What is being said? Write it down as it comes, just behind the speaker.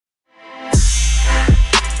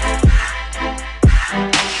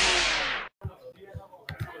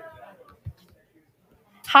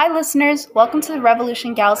Hi, listeners. Welcome to the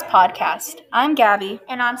Revolution Gals podcast. I'm Gabby.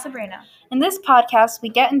 And I'm Sabrina. In this podcast, we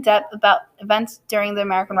get in depth about events during the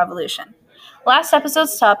American Revolution. Last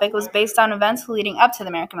episode's topic was based on events leading up to the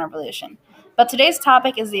American Revolution. But today's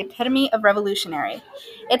topic is the epitome of revolutionary.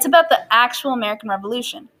 It's about the actual American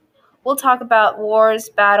Revolution. We'll talk about wars,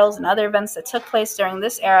 battles, and other events that took place during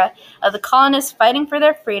this era of the colonists fighting for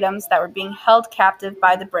their freedoms that were being held captive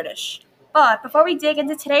by the British. But before we dig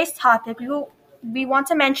into today's topic, we want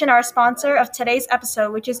to mention our sponsor of today's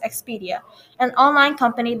episode, which is Expedia, an online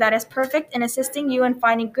company that is perfect in assisting you in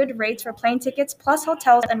finding good rates for plane tickets plus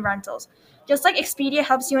hotels and rentals. Just like Expedia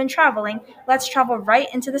helps you in traveling, let's travel right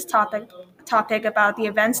into this topic about the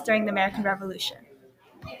events during the American Revolution.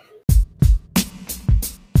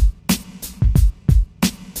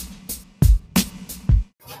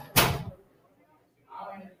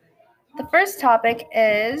 The first topic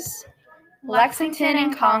is Lexington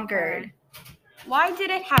and Concord. Why did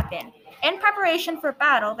it happen? In preparation for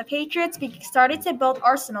battle, the Patriots started to build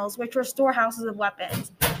arsenals, which were storehouses of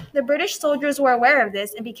weapons. The British soldiers were aware of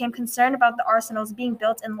this and became concerned about the arsenals being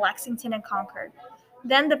built in Lexington and Concord.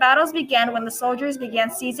 Then the battles began when the soldiers began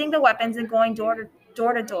seizing the weapons and going door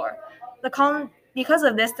to door. Because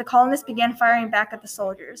of this, the colonists began firing back at the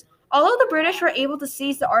soldiers. Although the British were able to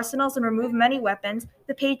seize the arsenals and remove many weapons,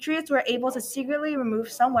 the Patriots were able to secretly remove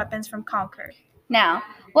some weapons from Concord. Now,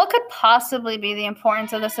 what could possibly be the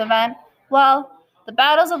importance of this event? Well, the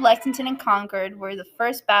battles of Lexington and Concord were the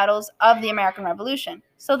first battles of the American Revolution,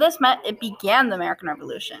 so this meant it began the American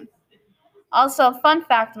Revolution. Also, a fun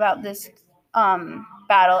fact about this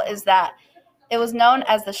battle is that it was known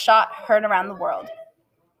as the shot heard around the world.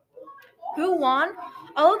 Who won?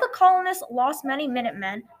 Although the colonists lost many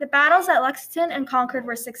Minutemen, the battles at Lexington and Concord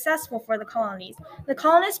were successful for the colonies. The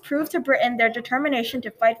colonists proved to Britain their determination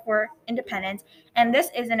to fight for independence, and this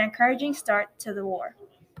is an encouraging start to the war.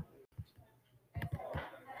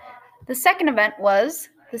 The second event was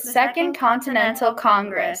the Second Continental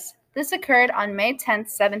Congress. This occurred on May 10,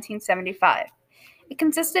 1775. It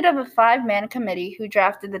consisted of a 5-man committee who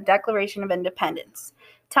drafted the Declaration of Independence.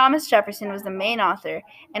 Thomas Jefferson was the main author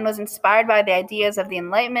and was inspired by the ideas of the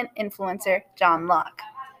Enlightenment influencer John Locke.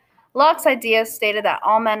 Locke's ideas stated that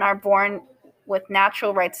all men are born with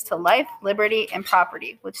natural rights to life, liberty, and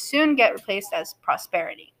property, which soon get replaced as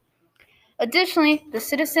prosperity. Additionally, the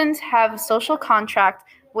citizens have a social contract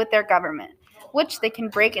with their government, which they can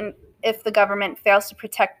break if the government fails to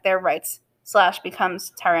protect their rights /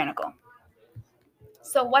 becomes tyrannical.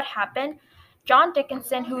 So what happened? John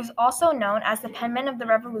Dickinson, who is also known as the penman of the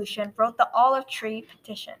Revolution, wrote the Olive Tree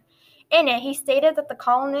Petition. In it, he stated that the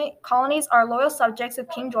colonies are loyal subjects of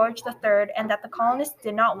King George III and that the colonists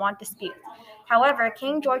did not want dispute. However,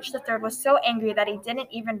 King George III was so angry that he didn't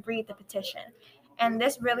even read the petition. And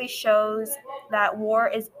this really shows that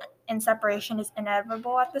war and separation is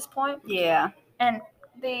inevitable at this point. Yeah. And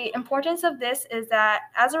the importance of this is that,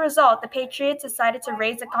 as a result, the Patriots decided to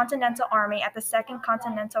raise the Continental Army at the Second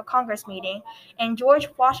Continental Congress meeting, and George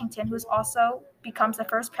Washington, who also becomes the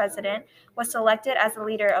first president, was selected as the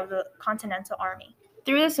leader of the Continental Army.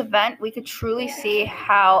 Through this event, we could truly see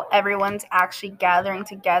how everyone's actually gathering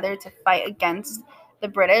together to fight against the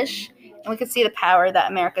British, and we could see the power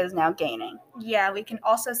that America is now gaining. Yeah, we can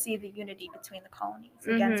also see the unity between the colonies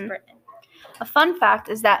against Britain. A fun fact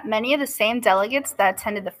is that many of the same delegates that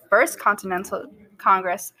attended the First Continental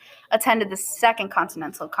Congress attended the Second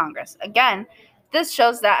Continental Congress. Again, this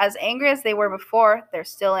shows that as angry as they were before, they're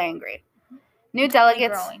still angry. New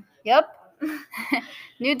delegates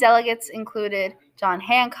included John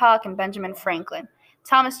Hancock and Benjamin Franklin.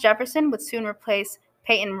 Thomas Jefferson would soon replace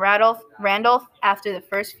Peyton Randolph after the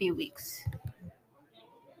first few weeks.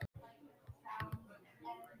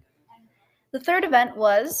 The third event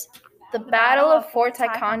was the Battle of Fort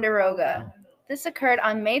Ticonderoga. This occurred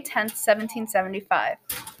on May 10, 1775.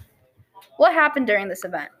 What happened during this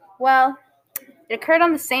event? Well, it occurred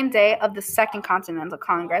on the same day of the Second Continental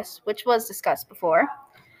Congress, which was discussed before.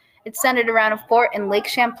 It centered around a fort in Lake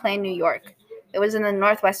Champlain, New York. It was in the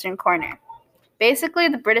northwestern corner. Basically,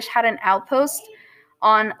 the British had an outpost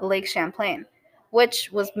on Lake Champlain,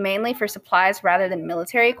 which was mainly for supplies rather than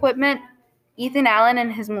military equipment. Ethan Allen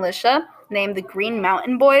and his militia, named the Green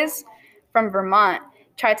Mountain Boys from Vermont,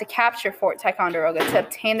 tried to capture Fort Ticonderoga to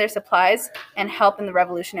obtain their supplies and help in the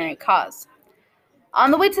revolutionary cause.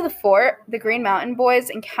 On the way to the fort, the Green Mountain Boys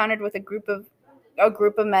encountered with a group of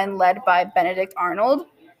men led by Benedict Arnold.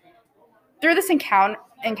 Through this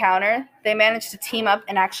encounter, they managed to team up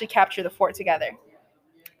and actually capture the fort together.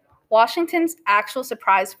 Washington's actual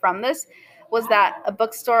surprise from this was that a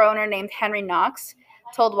bookstore owner named Henry Knox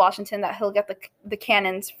told Washington that he'll get the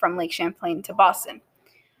cannons from Lake Champlain to Boston.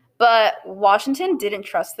 But Washington didn't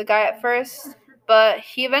trust the guy at first, but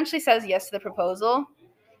he eventually says yes to the proposal.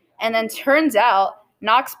 And then turns out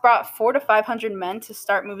Knox brought 400 to 500 men to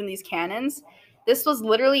start moving these cannons. This was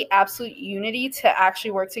literally absolute unity to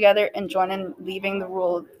actually work together and join in leaving the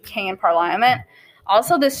rule of king and parliament.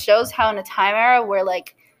 Also, this shows how in a time era where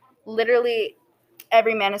like literally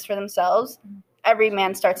every man is for themselves, every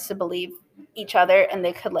man starts to believe each other and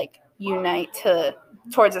they could like unite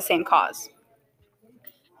towards the same cause.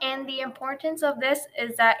 And the importance of this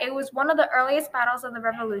is that it was one of the earliest battles of the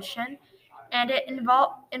Revolution, and it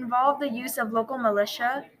involved the use of local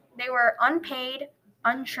militia. They were unpaid,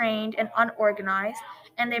 untrained, and unorganized,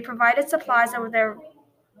 and they provided supplies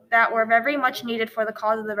that were very much needed for the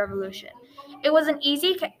cause of the Revolution. It was an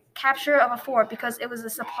easy capture of a fort because it was a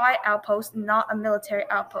supply outpost, not a military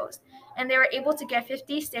outpost. And they were able to get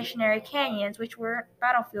 50 stationary cannons, which were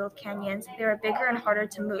battlefield cannons. They were bigger and harder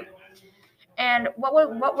to move. And what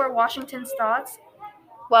were Washington's thoughts?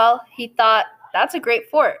 Well, he thought, that's a great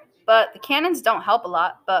fort, but the cannons don't help a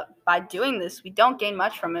lot, but by doing this, we don't gain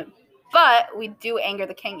much from it, but we do anger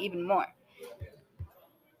the king even more.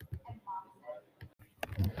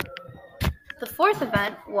 The fourth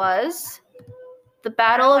event was the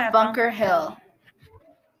Battle of Bunker Hill.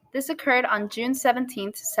 This occurred on June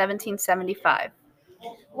 17th, 1775.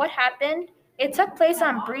 What happened? It took place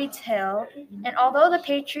on Breed's Hill, and although the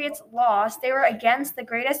Patriots lost, they were against the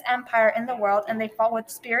greatest empire in the world, and they fought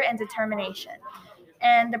with spirit and determination.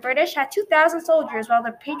 And the British had 2,000 soldiers, while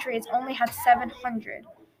the Patriots only had 700.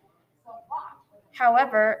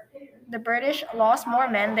 However, the British lost more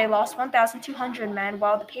men. They lost 1,200 men,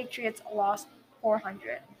 while the Patriots lost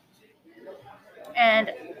 400.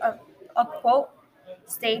 And a quote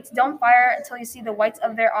states, "Don't fire until you see the whites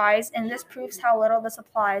of their eyes," and this proves how little the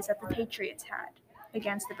supplies that the Patriots had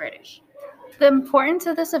against the British. The importance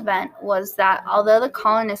of this event was that although the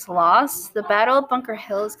colonists lost, the Battle of Bunker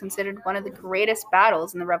Hill is considered one of the greatest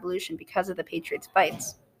battles in the Revolution because of the Patriots'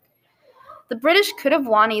 fights. The British could have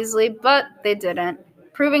won easily, but they didn't,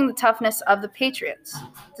 proving the toughness of the Patriots.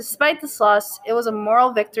 Despite this loss, it was a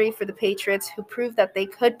moral victory for the Patriots who proved that they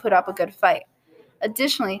could put up a good fight.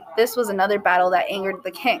 Additionally, this was another battle that angered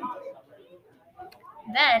the king.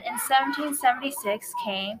 Then, in 1776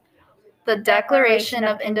 came the Declaration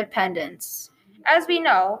of Independence. As we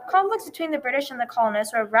know, conflicts between the British and the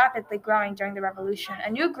colonists were rapidly growing during the Revolution.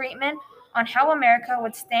 A new agreement on how America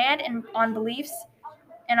would stand on beliefs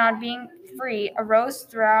and on being free arose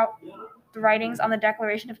throughout the writings on the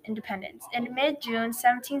Declaration of Independence. In mid-June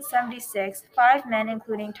 1776, 5 men,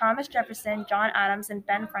 including Thomas Jefferson, John Adams, and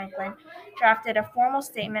Ben Franklin, drafted a formal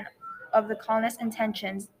statement of the colonists'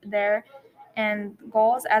 intentions there and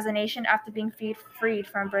goals as a nation after being freed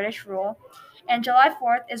from British rule. And July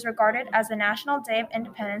 4th is regarded as the National Day of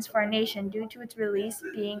Independence for a nation due to its release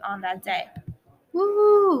being on that day.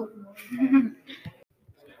 Woo!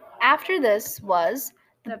 After this was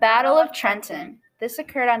the Battle of Trenton. This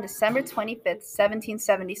occurred on December 25th,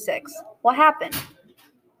 1776. What happened?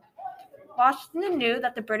 Washington knew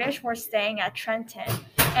that the British were staying at Trenton,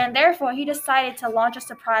 and therefore he decided to launch a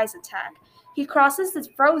surprise attack. He crosses the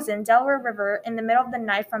frozen Delaware River in the middle of the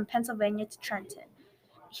night from Pennsylvania to Trenton.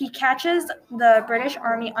 He catches the British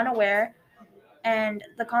Army unaware, and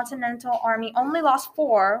the Continental Army only lost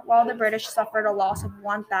 4, while the British suffered a loss of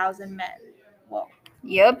 1,000 men. Whoa.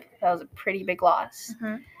 Yep, that was a pretty big loss.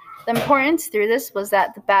 Mm-hmm. The importance through this was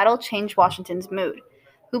that the battle changed Washington's mood,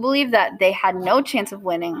 who believed that they had no chance of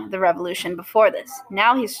winning the revolution before this.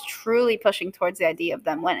 Now he's truly pushing towards the idea of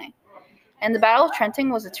them winning. And the Battle of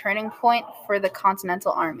Trenton was a turning point for the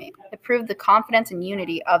Continental Army. It proved the confidence and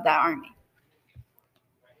unity of that army.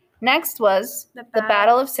 Next was the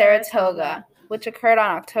Battle of Saratoga, which occurred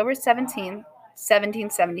on October 17,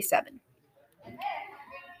 1777.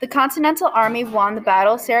 The Continental Army won the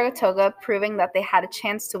Battle of Saratoga, proving that they had a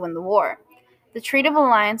chance to win the war. The Treaty of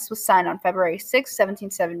Alliance was signed on February 6,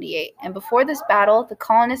 1778, and before this battle, the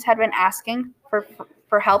colonists had been asking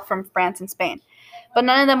for help from France and Spain, but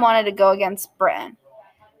none of them wanted to go against Britain.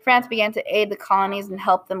 France began to aid the colonies and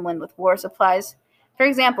help them win with war supplies. For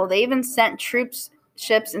example, they even sent troops,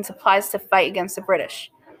 ships, and supplies to fight against the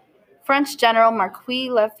British. French General Marquis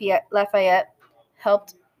Lafayette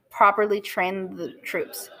helped properly train the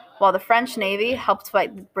troops, while the French Navy helped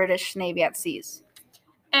fight the British Navy at seas.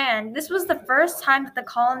 And this was the first time that the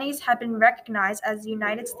colonies had been recognized as the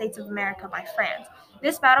United States of America by France.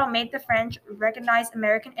 This battle made the French recognize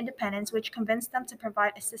American independence, which convinced them to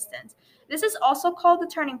provide assistance. This is also called the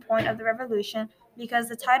turning point of the Revolution because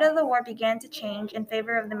the tide of the war began to change in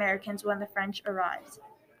favor of the Americans when the French arrived.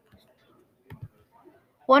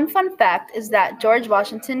 One fun fact is that George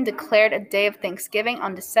Washington declared a day of Thanksgiving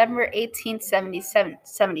on December 18th,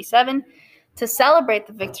 1777 to celebrate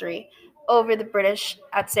the victory over the British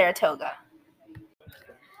at Saratoga.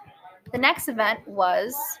 The next event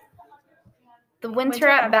was the Winter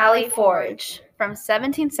at Valley Forge from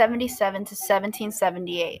 1777 to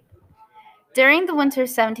 1778. During the winter of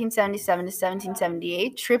 1777 to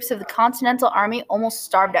 1778, troops of the Continental Army almost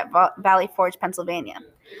starved at Valley Forge, Pennsylvania.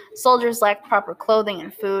 Soldiers lacked proper clothing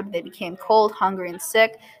and food. They became cold, hungry, and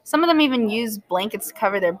sick. Some of them even used blankets to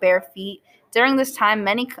cover their bare feet. During this time,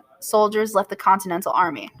 many soldiers left the Continental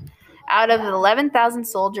Army. Out of 11,000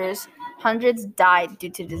 soldiers, hundreds died due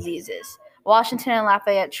to diseases. Washington and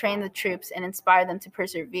Lafayette trained the troops and inspired them to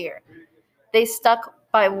persevere. They stuck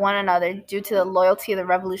by one another due to the loyalty of the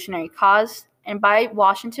revolutionary cause, and by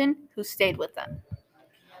Washington, who stayed with them.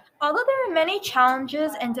 Although there were many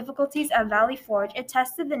challenges and difficulties at Valley Forge, it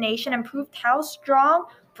tested the nation and proved how strong,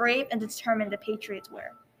 brave, and determined the Patriots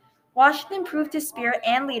were. Washington proved his spirit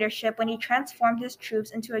and leadership when he transformed his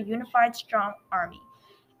troops into a unified, strong army.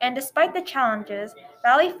 And despite the challenges,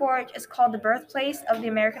 Valley Forge is called the birthplace of the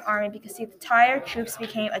American Army because the entire troops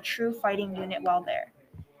became a true fighting unit while there.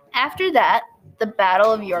 After that, the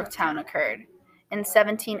Battle of Yorktown occurred in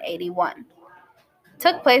 1781. It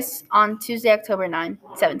took place on Tuesday, October 9,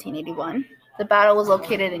 1781. The battle was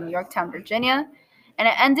located in Yorktown, Virginia, and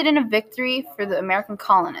it ended in a victory for the American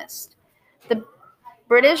colonists. The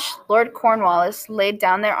British Lord Cornwallis laid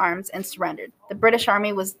down their arms and surrendered. The British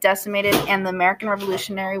Army was decimated and the American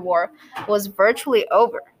Revolutionary War was virtually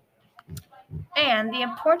over. And the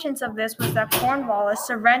importance of this was that Cornwallis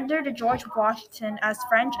surrendered to George Washington as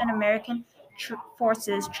French and American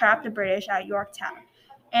forces trapped the British at Yorktown.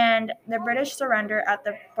 And the British surrender at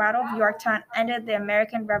the Battle of Yorktown ended the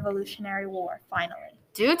American Revolutionary War, finally.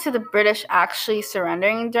 Due to the British actually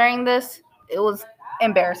surrendering during this, it was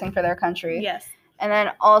embarrassing for their country. Yes. And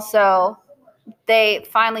then also, they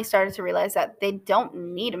finally started to realize that they don't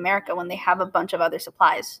need America when they have a bunch of other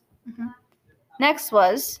supplies. Mm-hmm. Next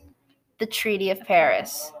was the Treaty of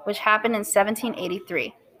Paris, which happened in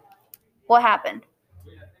 1783. What happened?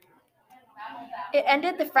 It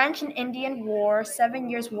ended the French and Indian War, 7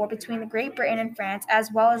 years' war between Great Britain and France,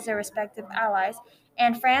 as well as their respective allies,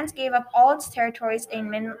 and France gave up all its territories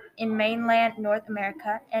in mainland North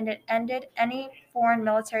America, and it ended any foreign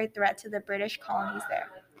military threat to the British colonies there.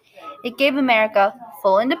 It gave America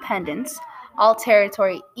full independence, all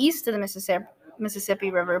territory east of the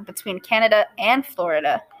Mississippi River between Canada and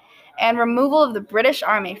Florida, and removal of the British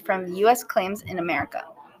Army from the U.S. claims in America.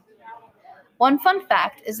 One fun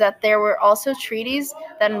fact is that there were also treaties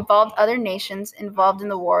that involved other nations involved in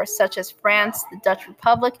the war, such as France, the Dutch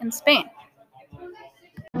Republic, and Spain.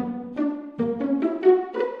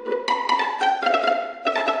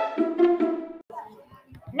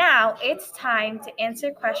 Now it's time to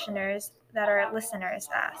answer questionnaires that our listeners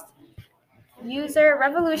asked. User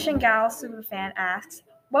Revolution Gal Superfan asks,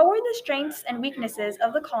 what were the strengths and weaknesses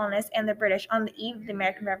of the colonists and the British on the eve of the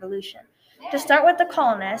American Revolution? To start with the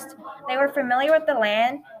colonists, they were familiar with the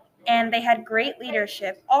land and they had great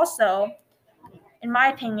leadership. Also, in my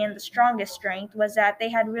opinion, the strongest strength was that they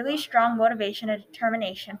had really strong motivation and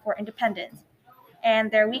determination for independence. And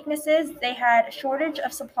their weaknesses, they had a shortage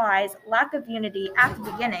of supplies, lack of unity at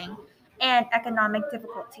the beginning, and economic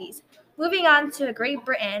difficulties. Moving on to Great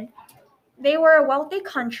Britain, they were a wealthy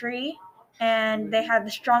country and they had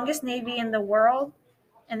the strongest navy in the world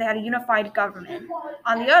and they had a unified government.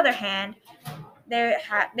 On the other hand,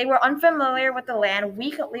 they were unfamiliar with the land,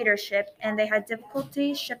 weak leadership, and they had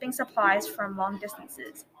difficulty shipping supplies from long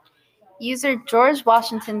distances. User George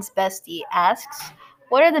Washington's Bestie asks,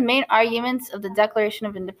 what are the main arguments of the Declaration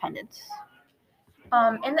of Independence?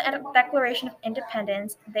 In the Declaration of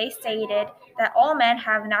Independence, they stated that all men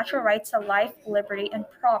have natural rights to life, liberty, and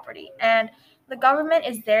property, and the government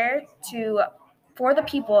is there for the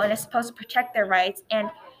people and is supposed to protect their rights. And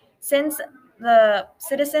since the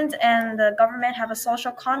citizens and the government have a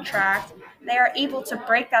social contract, they are able to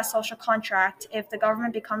break that social contract if the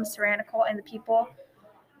government becomes tyrannical and the people's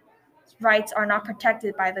rights are not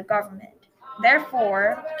protected by the government.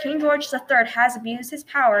 Therefore, King George III has abused his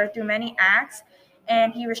power through many acts,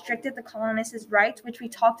 and he restricted the colonists' rights, which we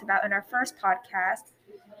talked about in our first podcast.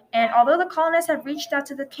 And although the colonists have reached out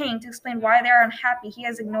to the king to explain why they are unhappy, he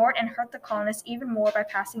has ignored and hurt the colonists even more by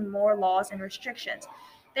passing more laws and restrictions.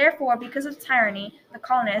 Therefore, because of tyranny, the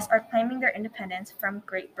colonists are claiming their independence from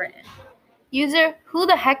Great Britain. User Who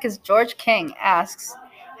the Heck is George King asks,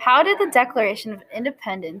 how did the Declaration of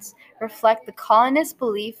Independence reflect the colonists'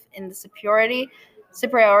 belief in the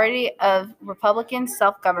superiority of republican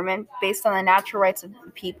self-government based on the natural rights of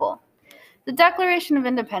the people? The The Declaration of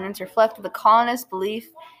Independence reflected the colonists' belief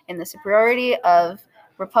in the superiority of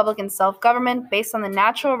Republican self-government based on the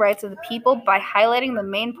natural rights of the people by highlighting the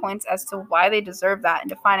main points as to why they deserve that and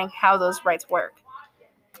defining how those rights work.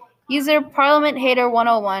 User Parliament Hater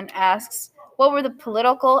 101 asks, what were the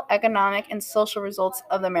political, economic, and social results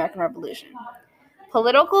of the American Revolution?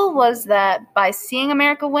 Political was that by seeing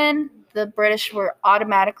America win, the British were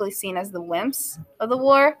automatically seen as the wimps of the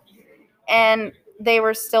war, and they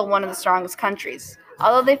were still one of the strongest countries.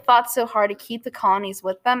 Although they fought so hard to keep the colonies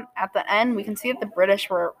with them, at the end we can see that the British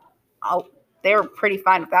were pretty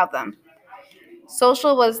fine without them.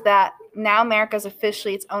 Social was that now America is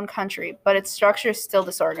officially its own country, but its structure is still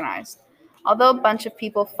disorganized. Although a bunch of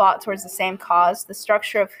people fought towards the same cause, the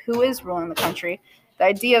structure of who is ruling the country, the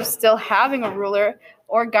idea of still having a ruler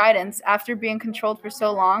or guidance after being controlled for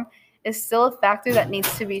so long, is still a factor that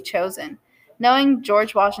needs to be chosen. Knowing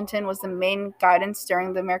George Washington was the main guidance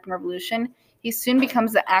during the American Revolution, he soon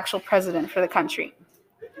becomes the actual president for the country.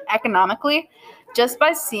 Economically, just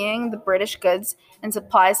by seeing the British goods and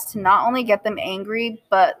supplies to not only get them angry,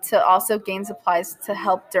 but to also gain supplies to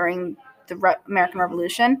help during the American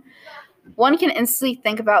Revolution, one can instantly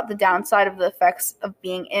think about the downside of the effects of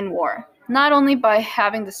being in war. Not only by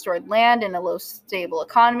having destroyed land and a low stable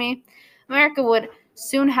economy, America would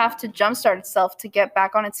soon have to jumpstart itself to get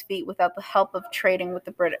back on its feet without the help of trading with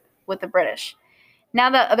the British. Now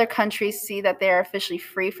that other countries see that they are officially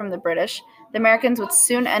free from the British, the Americans would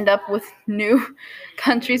soon end up with new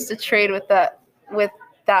countries to trade with that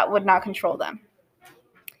would not control them.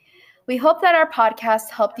 We hope that our podcast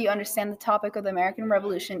helped you understand the topic of the American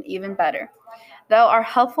Revolution even better. Though our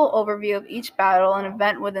helpful overview of each battle and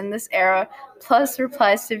event within this era, plus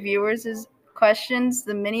replies to viewers' questions,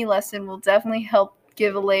 the mini lesson will definitely help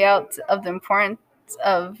give a layout of the importance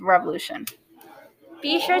of revolution.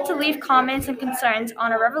 Be sure to leave comments and concerns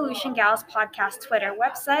on our Revolution Gals podcast Twitter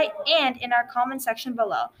website and in our comment section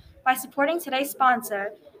below. By supporting today's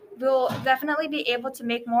sponsor, we'll definitely be able to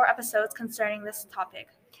make more episodes concerning this topic.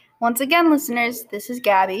 Once again, listeners, this is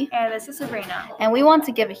Gabby. And this is Sabrina. And we want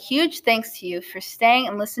to give a huge thanks to you for staying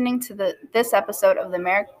and listening to this episode of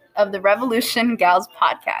the Revolution Gals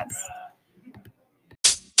podcast.